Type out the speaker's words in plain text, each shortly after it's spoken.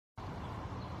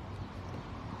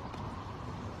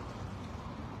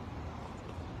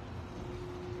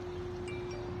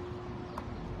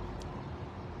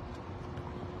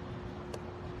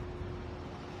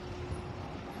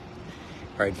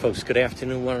All right, folks, good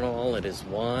afternoon, one and all. It is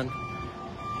Juan.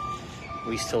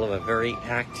 We still have a very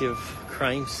active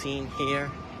crime scene here.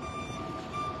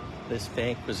 This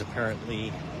bank was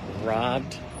apparently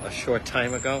robbed a short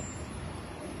time ago.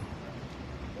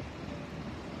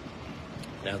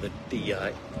 Now,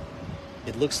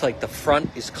 it looks like the front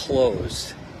is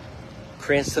closed.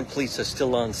 Cranston police are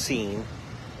still on scene.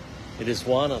 It is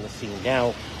Juan on the scene.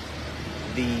 Now,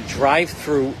 the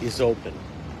drive-through is open,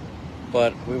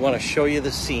 but we want to show you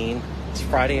the scene. It's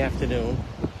Friday afternoon,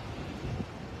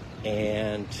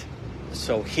 and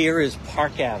so here is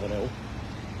Park Avenue,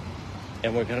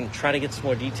 and we're going to try to get some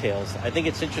more details. I think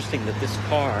it's interesting that this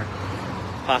car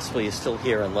possibly is still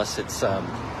here, unless it's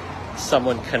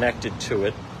someone connected to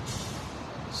it.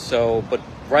 So, but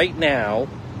right now,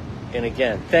 and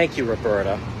again, thank you,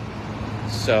 Roberta.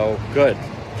 So, good.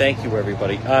 Thank you,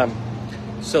 everybody.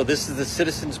 So this is the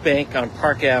Citizens Bank on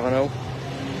Park Avenue,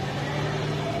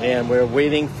 and we're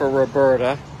waiting for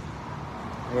Roberta.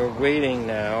 We're waiting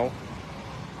now.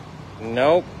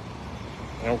 Nope.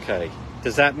 Okay.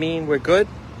 Does that mean we're good?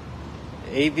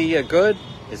 AV are good?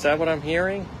 Is that what I'm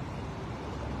hearing?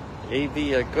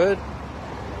 AV are good?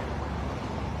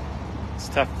 It's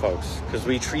tough, folks, because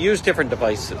we use different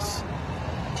devices.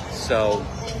 So,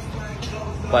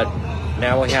 but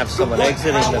now we have someone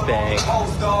exiting the bank.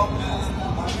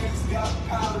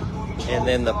 And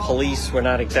then the police, we're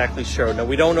not exactly sure. No,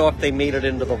 we don't know if they made it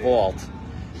into the vault.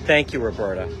 Thank you,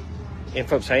 Roberta. And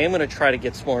folks, I am going to try to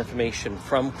get some more information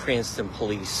from Cranston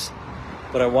Police,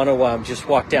 but I want to just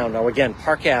walk down. Now, again,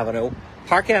 Park Avenue.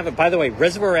 By the way,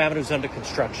 Reservoir Avenue is under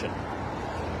construction.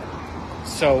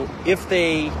 So if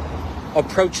they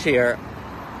approached here,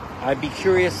 I'd be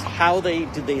curious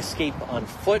did they escape on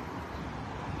foot?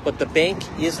 But the bank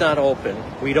is not open.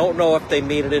 We don't know if they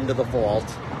made it into the vault.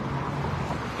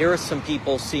 Here are some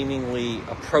people seemingly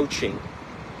approaching.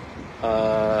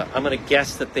 I'm going to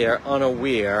guess that they're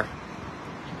unaware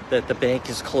that the bank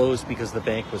is closed because the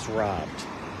bank was robbed.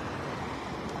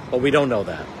 But we don't know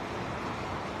that.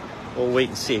 We'll wait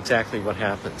and see exactly what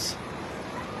happens.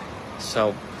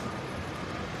 So,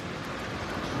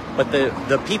 but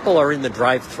the people are in the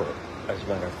drive-thru, as a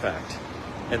matter of fact.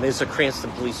 And there's a Cranston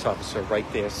police officer right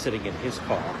there sitting in his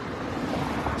car.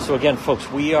 So again,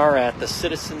 folks, we are at the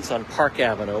Citizens on Park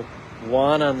Avenue.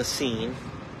 Juan on the scene.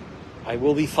 I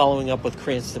will be following up with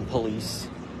Cranston Police.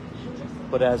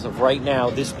 But as of right now,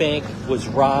 this bank was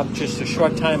robbed just a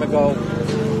short time ago.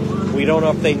 We don't know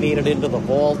if they made it into the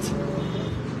vault.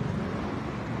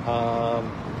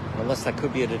 Unless that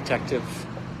could be a detective.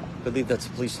 I believe that's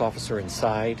a police officer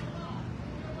inside.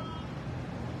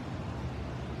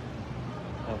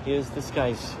 Now here's this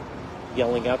guy's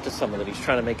yelling out to someone that he's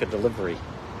trying to make a delivery.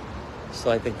 So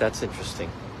I think that's interesting.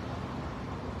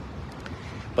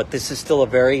 But this is still a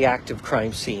very active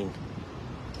crime scene.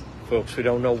 Folks, we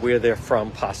don't know where they're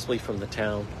from, possibly from the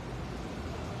town.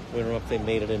 We don't know if they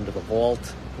made it into the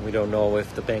vault. We don't know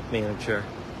if the bank manager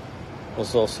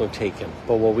was also taken.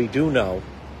 But what we do know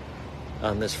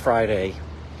on this Friday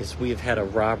is we have had a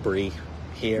robbery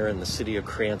here in the city of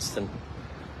Cranston.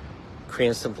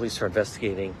 Cranston police are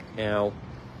investigating. Now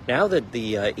that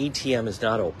the ATM is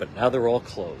not open, now they're all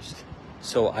closed.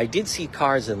 So I did see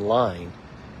cars in line,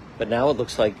 but now it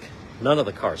looks like none of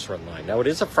the cars are in line. Now it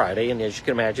is a Friday, and as you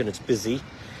can imagine, it's busy.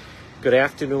 Good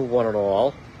afternoon, one and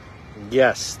all.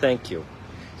 Yes, thank you.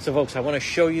 So folks, I want to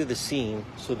show you the scene.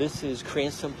 So this is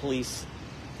Cranston Police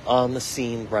on the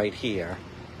scene right here.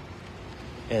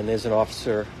 And there's an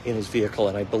officer in his vehicle,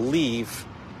 and I believe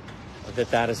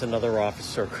that is another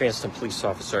officer, Cranston police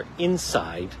officer,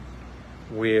 inside,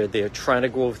 where they're trying to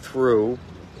go through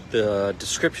the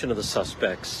description of the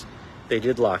suspects. They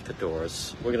did lock the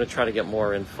doors. We're going to try to get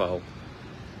more info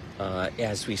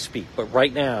as we speak. But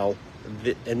right now,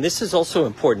 and this is also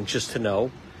important just to know,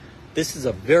 this is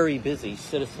a very busy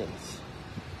Citizens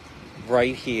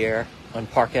right here on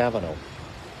Park Avenue.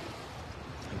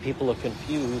 And people are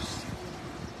confused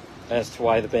as to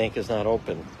why the bank is not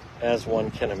open, as one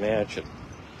can imagine.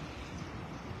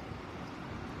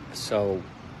 So,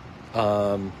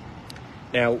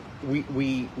 now,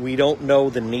 we don't know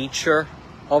the nature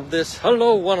of this.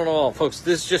 Hello, one and all. Folks,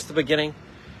 this is just the beginning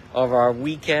of our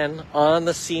weekend on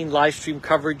the scene live stream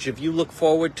coverage. If you look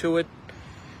forward to it,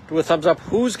 do a thumbs up.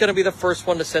 Who's going to be the first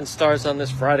one to send stars on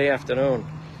this Friday afternoon?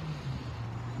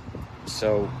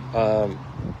 So,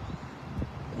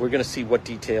 we're going to see what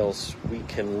details we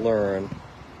can learn.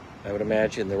 I would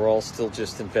imagine they're all still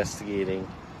just investigating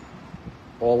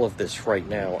all of this right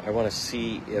now. I want to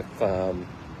see if, let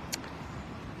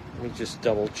me just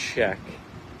double check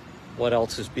what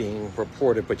else is being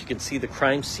reported, but you can see the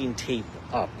crime scene tape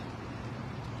up.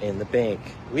 in the bank.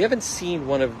 We haven't seen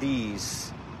one of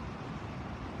these,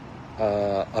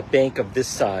 a bank of this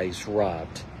size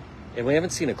robbed. And we haven't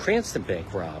seen a Cranston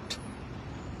Bank robbed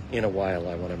in a while,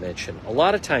 I want to mention. A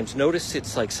lot of times, notice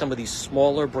it's like some of these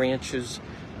smaller branches,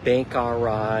 Bank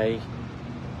RI.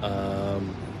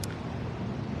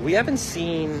 We haven't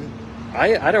seen,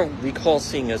 I don't recall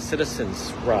seeing a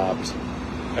Citizens robbed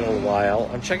in a while.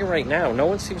 I'm checking right now. No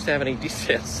one seems to have any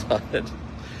details on it.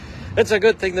 It's a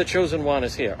good thing the chosen one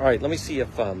is here. All right, let me see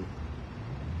if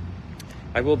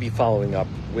I will be following up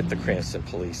with the Cranston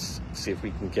police, see if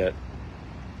we can get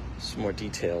some more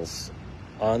details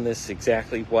on this,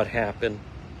 exactly what happened.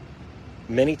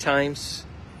 Many times,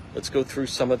 let's go through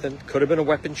some of them. Could have been a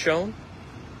weapon shown.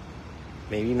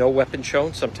 Maybe no weapon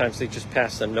shown. Sometimes they just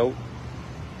pass a note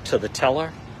to the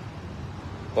teller.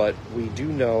 But we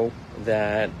do know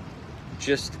that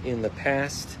just in the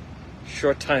past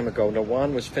short time ago,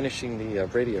 Nawan was finishing the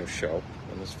radio show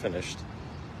and was finished,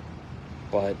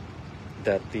 but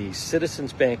that the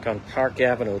Citizens Bank on Park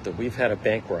Avenue, that we've had a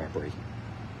bank robbery.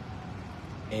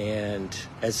 And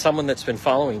as someone that's been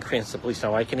following Cranston Police,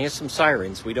 now I can hear some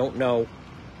sirens. We don't know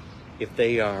if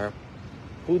they are,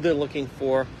 who they're looking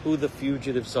for, who the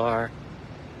fugitives are.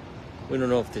 We don't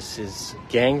know if this is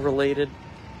gang related.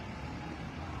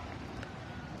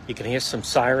 You can hear some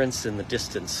sirens in the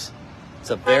distance. It's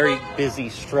a very busy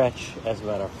stretch, as a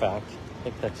matter of fact. I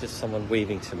think that's just someone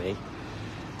waving to me.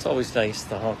 It's always nice,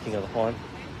 the honking of the horn.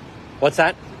 What's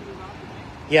that?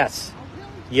 Yes.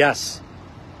 Yes.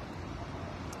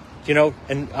 You know,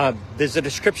 and there's a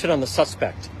description on the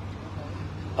suspect.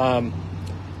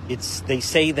 They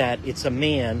say that it's a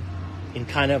man in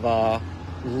kind of a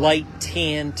light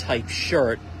tan type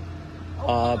shirt,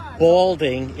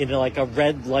 balding in like a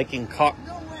red liking car.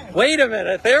 Wait a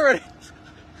minute, there it is.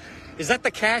 Is that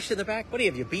the cash in the back? What do you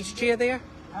have, your beach chair there?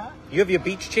 Huh? You have your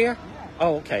beach chair? Yeah.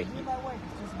 Oh, okay. Me and my wife,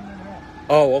 it's just me and her.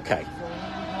 Oh, okay. So when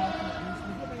we go out to the beach,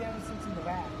 we probably have sits in the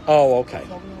back. Oh, okay. So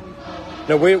we always go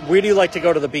Now, where do you like to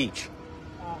go to the beach?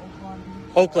 Oakland Beach.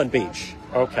 Oakland Beach.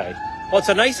 Okay. Well, it's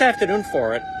a nice afternoon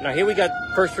for it. Now, here we got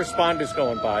first responders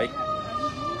going by.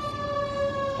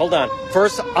 Hold on.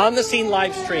 First, on the scene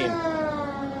live stream.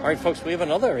 All right, folks, we have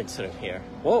another incident here.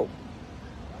 Whoa.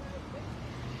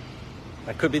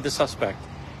 That could be the suspect.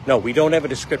 No, we don't have a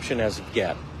description as of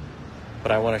yet,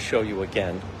 but I want to show you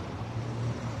again.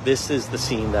 This is the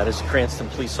scene. That is a Cranston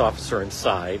police officer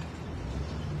inside.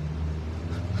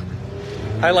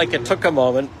 I like it took a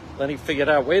moment. Then he figured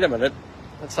out, wait a minute,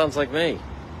 that sounds like me.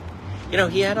 You know,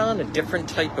 he had on a different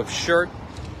type of shirt,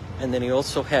 and then he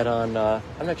also had on,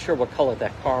 I'm not sure what color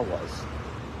that car was.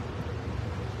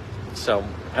 So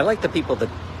I like the people that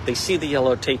they see the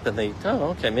yellow tape and they, oh,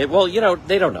 okay. Maybe, well, you know,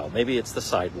 they don't know. Maybe it's the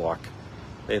sidewalk.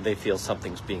 They feel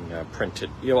something's being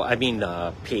printed, you know, I mean,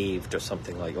 paved or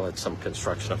something like, or it's some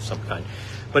construction of some kind.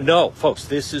 But no, folks,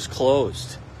 this is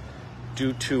closed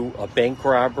due to a bank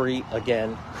robbery.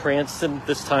 Again, Cranston,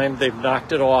 this time they've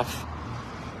knocked it off.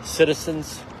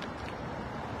 Citizens,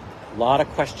 a lot of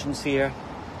questions here.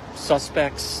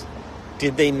 Suspects,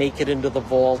 did they make it into the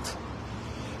vault?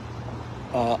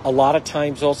 A lot of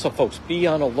times also, folks, be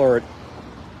on alert.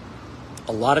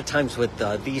 A lot of times with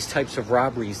these types of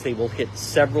robberies, they will hit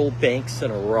several banks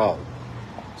in a row.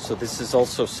 So this is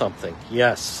also something.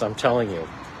 Yes, I'm telling you,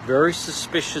 very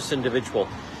suspicious individual.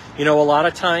 You know, a lot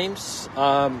of times,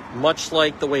 much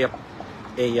like the way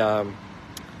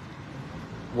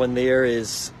when there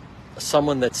is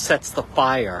someone that sets the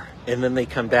fire and then they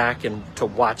come back and to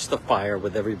watch the fire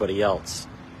with everybody else.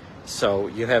 So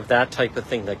you have that type of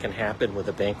thing that can happen with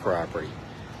a bank robbery.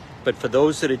 But for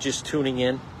those that are just tuning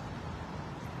in,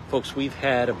 folks, we've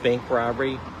had a bank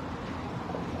robbery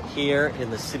here in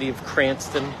the city of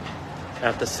Cranston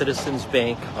at the Citizens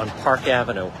Bank on Park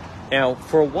Avenue. Now,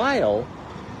 for a while,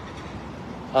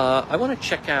 I want to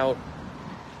check out,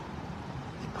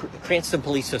 Cranston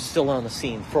police are still on the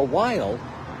scene. For a while,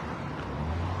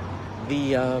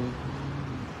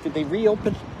 did they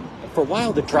reopen? For a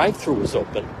while, the drive-thru was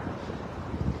open.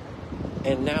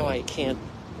 And now I can't.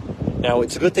 Now,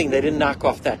 it's a good thing they didn't knock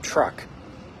off that truck.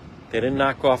 They didn't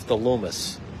knock off the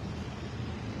Loomis.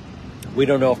 We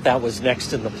don't know if that was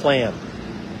next in the plan.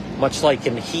 Much like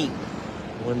in Heat,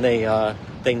 when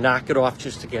they knock it off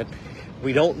just to get.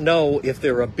 We don't know if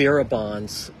there are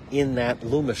Barabons in that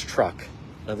Loomis truck.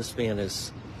 Now, this man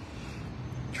is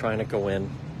trying to go in,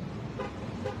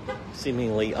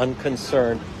 seemingly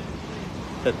unconcerned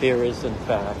that there is, in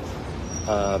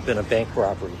fact, been a bank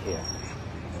robbery here.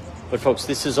 But, folks,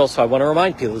 this is also, I want to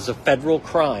remind people, this is a federal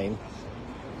crime.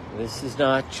 This is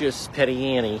not just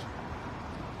petty Annie.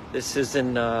 This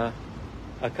isn't a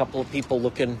couple of people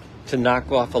looking to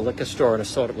knock off a liquor store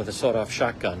with a sawed-off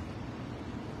shotgun.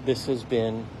 This has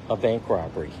been a bank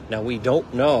robbery. Now, we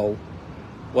don't know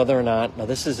whether or not... Now,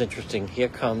 this is interesting. Here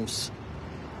comes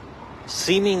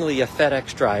seemingly a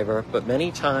FedEx driver, but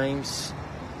many times...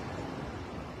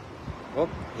 Well,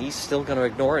 he's still going to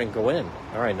ignore it and go in.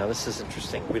 All right, now this is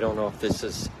interesting. We don't know if this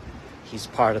is... He's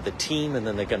part of the team, and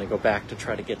then they're going to go back to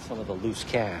try to get some of the loose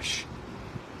cash.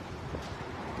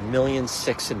 $1.6 million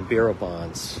in bearer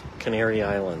bonds, Canary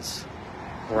Islands,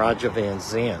 Roger Van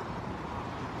Zant.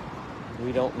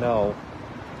 We don't know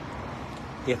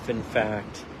if, in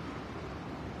fact,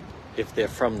 if they're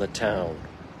from the town.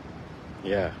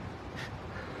 Yeah.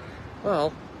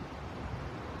 Well,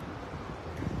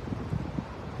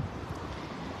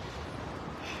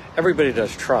 everybody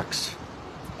does trucks.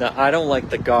 Now, I don't like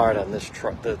the guard on this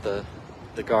truck, the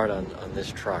guard on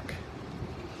this truck.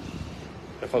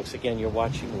 But folks, again, you're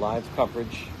watching live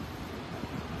coverage.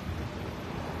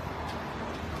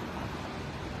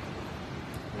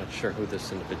 I'm not sure who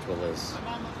this individual is.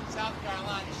 My mom lives in South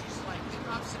Carolina. She's like, pick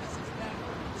up Citizens Bank,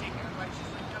 take everybody.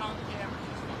 She's like, get on the camera.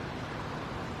 She's like,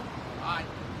 all right,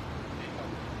 there you go.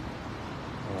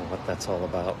 I don't know what that's all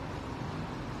about.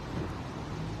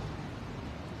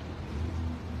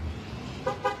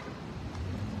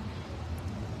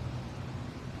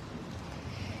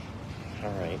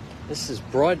 All right, this is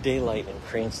broad daylight in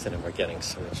Cranston, and we're getting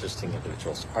some interesting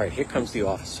individuals. All right, here comes the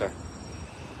officer.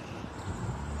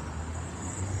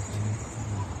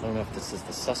 I don't know if this is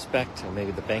the suspect or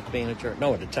maybe the bank manager.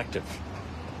 No, a detective.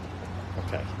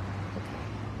 Okay.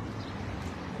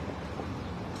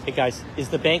 Hey, guys, is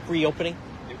the bank reopening?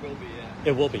 It will be, yeah.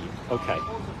 It will be. Okay.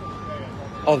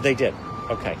 Oh, they did.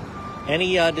 Okay.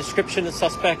 Any description of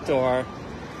suspect or...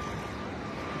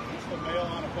 Just a male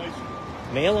on a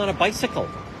bicycle. Male on a bicycle.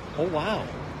 Oh, wow.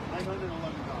 $911.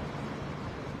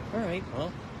 All right,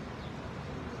 well.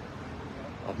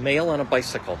 A male on a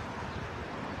bicycle.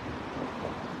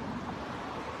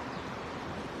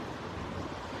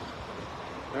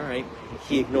 All right.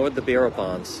 He ignored the bearer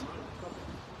bonds.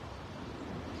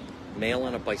 Male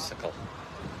on a bicycle.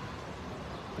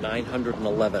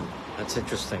 911. That's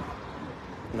interesting.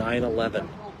 911.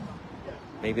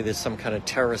 Maybe there's some kind of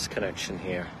terrorist connection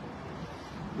here.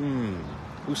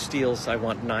 Who steals? I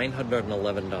want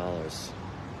 $911.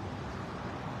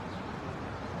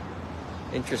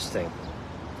 Interesting.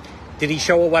 Did he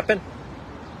show a weapon?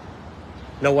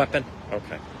 No weapon?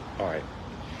 Okay. All right.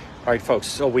 All right, folks.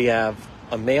 So we have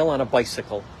a male on a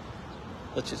bicycle.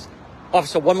 Let's just...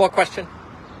 Officer, one more question.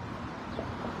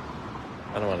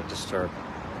 I don't want to disturb.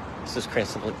 This is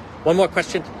Cranston. One more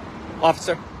question.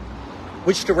 Officer,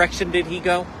 which direction did he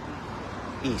go?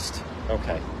 East.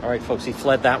 Okay. All right, folks. He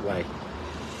fled that way.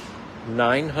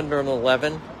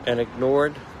 911 and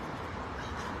ignored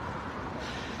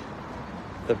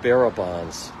the bearer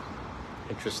bonds.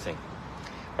 Interesting.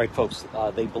 All right, folks.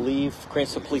 They believe,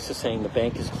 Cranston police are saying the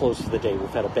bank is closed for the day. We've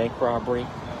had a bank robbery.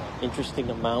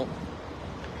 Interesting amount.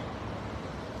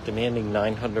 Demanding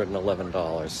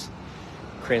 $911.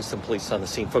 Cranston police on the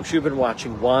scene. Folks, you've been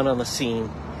watching Juan on the Scene.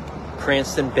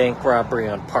 Cranston bank robbery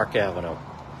on Park Avenue.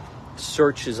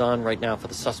 Search is on right now for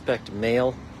the suspect,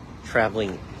 male,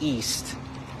 traveling east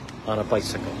on a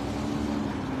bicycle.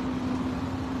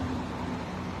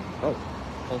 Oh,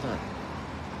 hold on.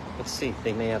 Let's see.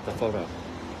 They may have the photo.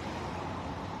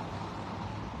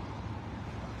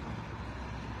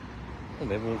 Well,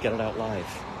 maybe we'll get it out live.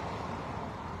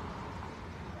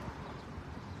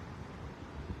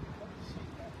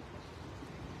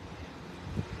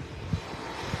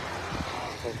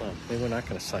 Hold on. Maybe we're not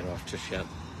going to sign off just yet.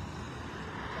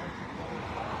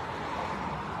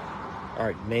 All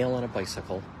right, male on a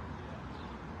bicycle,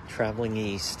 traveling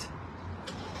east.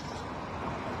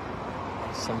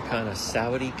 Some kind of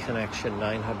Saudi connection,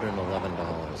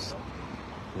 $911.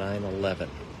 911.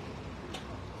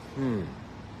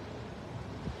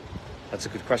 That's a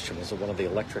good question. Was it one of the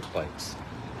electric bikes?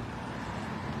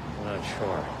 I'm not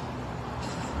sure.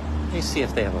 Let me see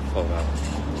if they have a photo.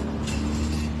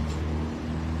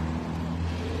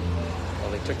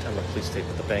 Well, they took time to police state,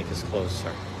 but the bank is closed,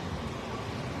 sir.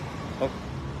 Oh,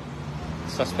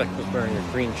 the suspect was wearing a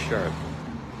green shirt.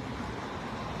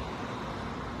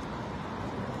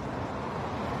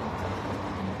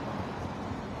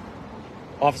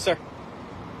 Officer?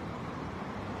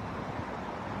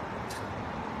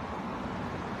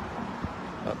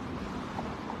 Oh,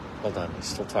 hold on, he's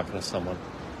still talking to someone.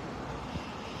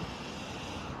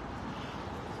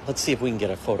 Let's see if we can get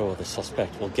a photo of the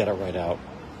suspect. We'll get it right out.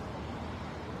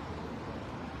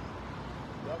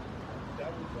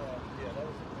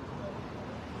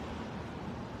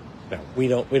 No, we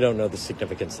don't know the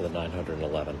significance of the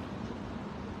 911.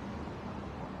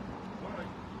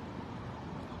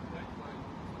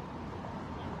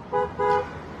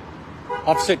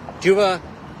 Officer, do you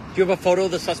have a photo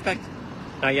of the suspect?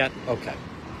 Not yet? Okay.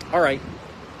 All right.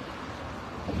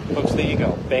 Folks, there you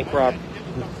go. Bank rob.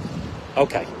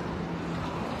 Okay.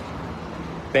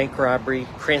 Bank robbery.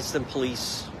 Cranston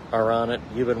police are on it.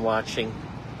 You've been watching.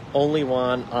 Only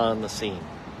one on the scene.